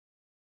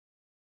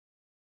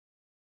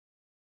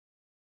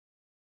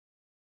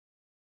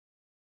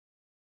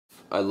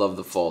I love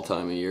the fall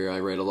time of year. I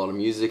write a lot of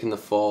music in the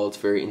fall. It's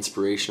very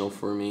inspirational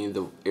for me.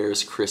 The air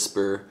is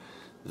crisper,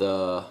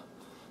 the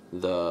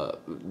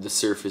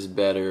surf is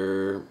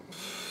better,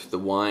 the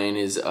wine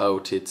is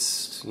out.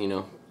 It's, you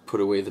know, put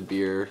away the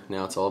beer.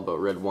 Now it's all about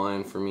red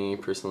wine for me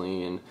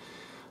personally, and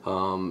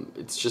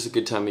it's just a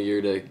good time of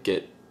year to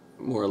get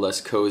more or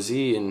less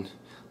cozy and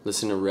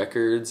listen to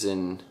records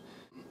and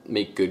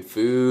make good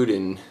food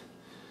and,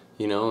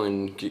 you know,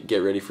 and get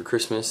ready for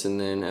Christmas, and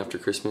then after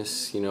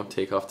Christmas, you know,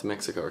 take off to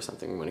Mexico or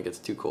something when it gets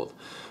too cold.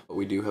 But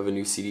we do have a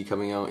new CD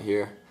coming out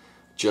here.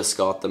 Just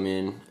got them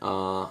in,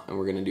 and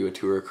we're gonna do a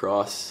tour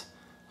across,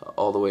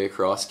 all the way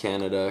across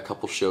Canada, a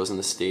couple shows in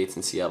the States,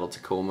 in Seattle,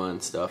 Tacoma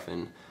and stuff,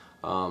 and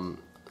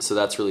so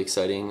that's really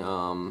exciting.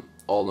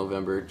 All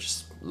November,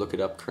 just look it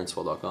up,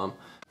 currentswell.com.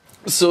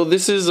 So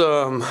this is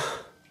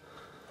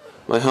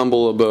my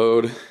humble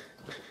abode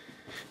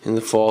in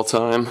the fall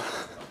time.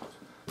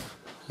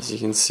 As you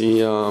can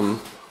see,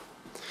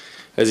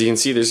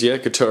 there's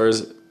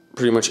guitars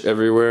pretty much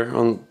everywhere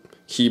on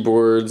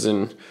keyboards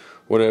and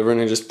whatever, and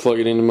I just plug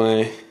it into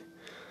my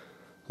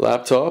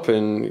laptop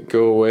and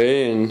go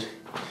away, and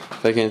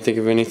if I can't think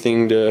of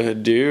anything to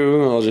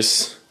do,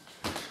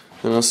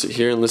 I'll sit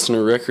here and listen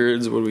to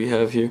records. What do we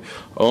have here?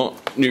 Oh,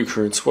 new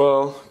Current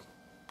Swell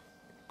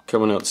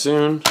coming out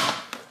soon.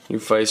 New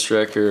Feist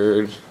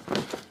record,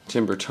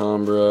 Timber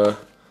Tombra,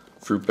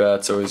 Fruit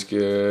Bat's always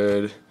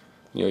good.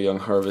 You know, Young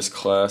Harvest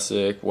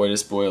classic,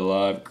 Whitest Boy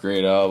Alive,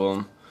 great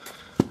album.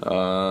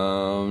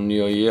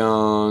 Neil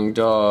Young,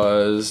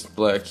 Dawes,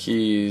 Black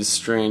Keys,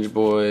 Strange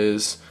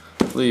Boys,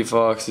 Lee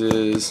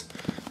Foxes,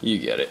 you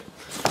get it.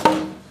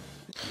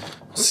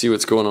 See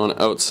what's going on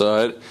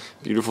outside.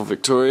 Beautiful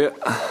Victoria.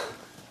 A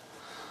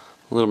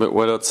little bit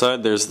wet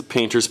outside. There's the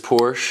painter's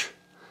Porsche.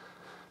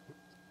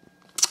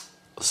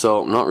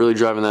 So I'm not really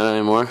driving that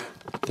anymore,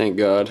 thank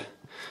God.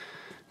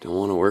 Don't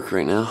want to work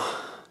right now.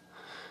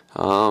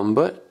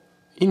 But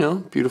you know,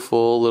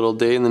 beautiful little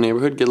day in the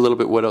neighborhood. Get a little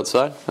bit wet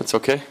outside, that's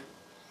okay.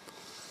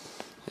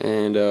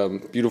 And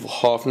beautiful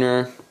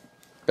Hofner.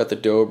 Got the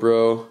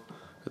Dobro.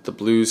 Got the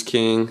Blues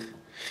King.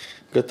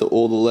 Got the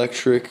old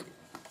electric.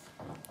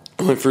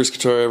 My first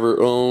guitar I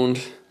ever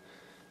owned.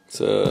 It's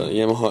a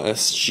Yamaha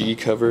SG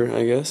cover,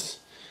 I guess.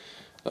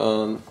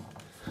 The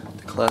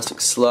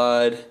classic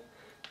slide.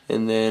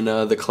 And then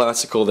the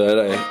classical that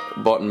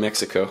I bought in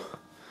Mexico.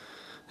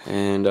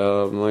 And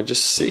I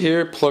just sit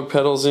here, plug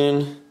pedals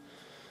in.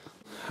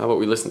 How about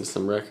we listen to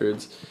some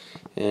records,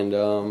 and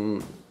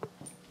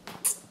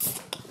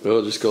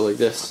we'll just go like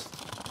this.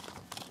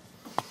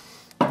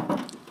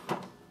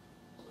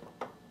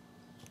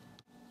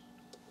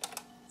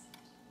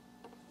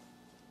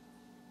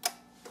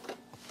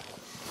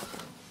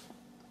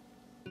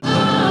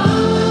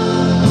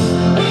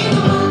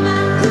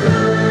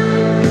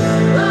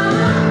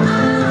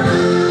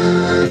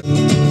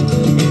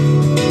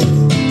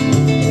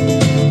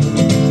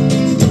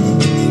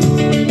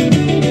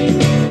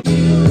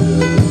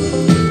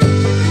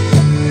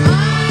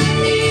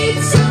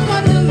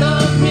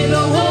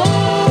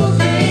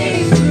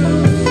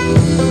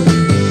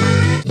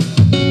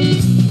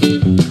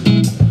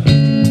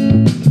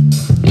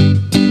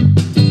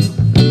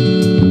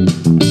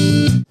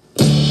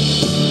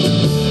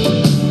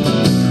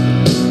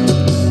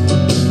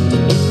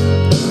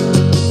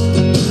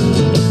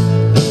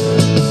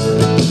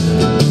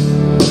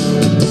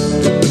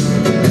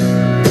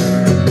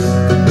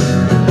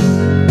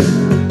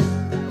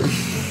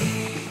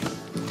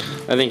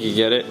 I think you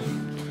get it.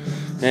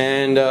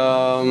 And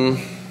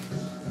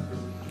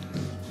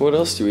what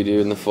else do we do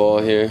in the fall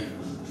here?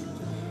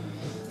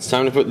 It's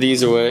time to put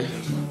these away.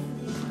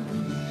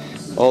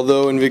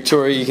 Although in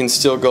Victoria you can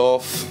still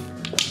golf,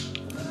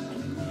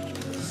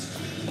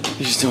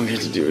 you just don't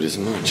get to do it as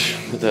much.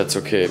 But that's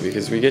okay,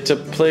 because we get to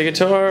play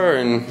guitar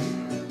and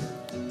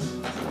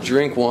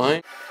drink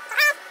wine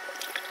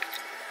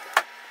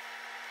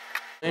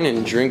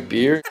and drink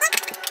beer,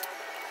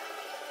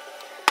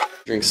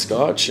 drink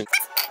scotch, and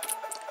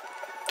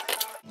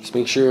just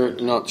make sure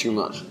not too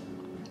much.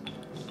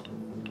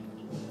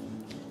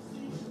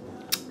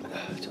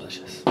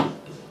 Delicious.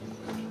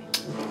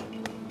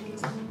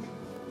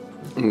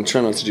 And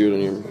try not to do it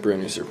on your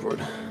brand new surfboard.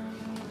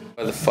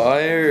 By the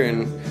fire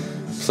and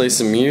play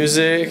some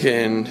music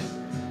and,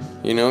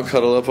 you know,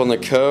 cuddle up on the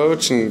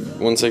couch, and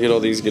once I get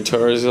all these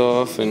guitars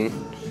off, and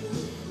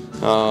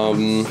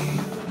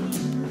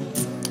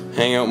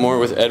hang out more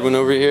with Edwin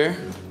over here.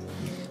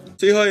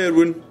 Say hi,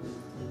 Edwin.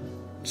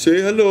 Say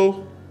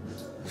hello.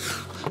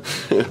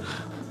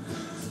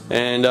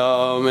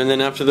 And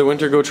then after the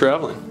winter, go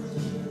traveling.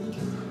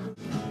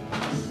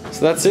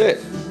 So that's it.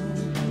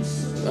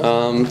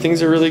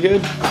 Things are really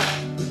good.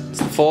 It's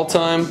the fall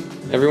time.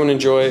 Everyone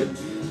enjoy it.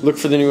 Look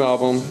for the new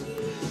album.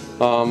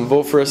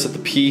 Vote for us at the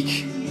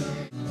Peak.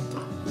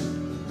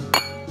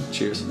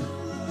 Cheers.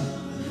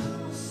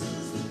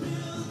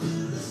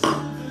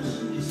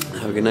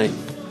 Have a good night.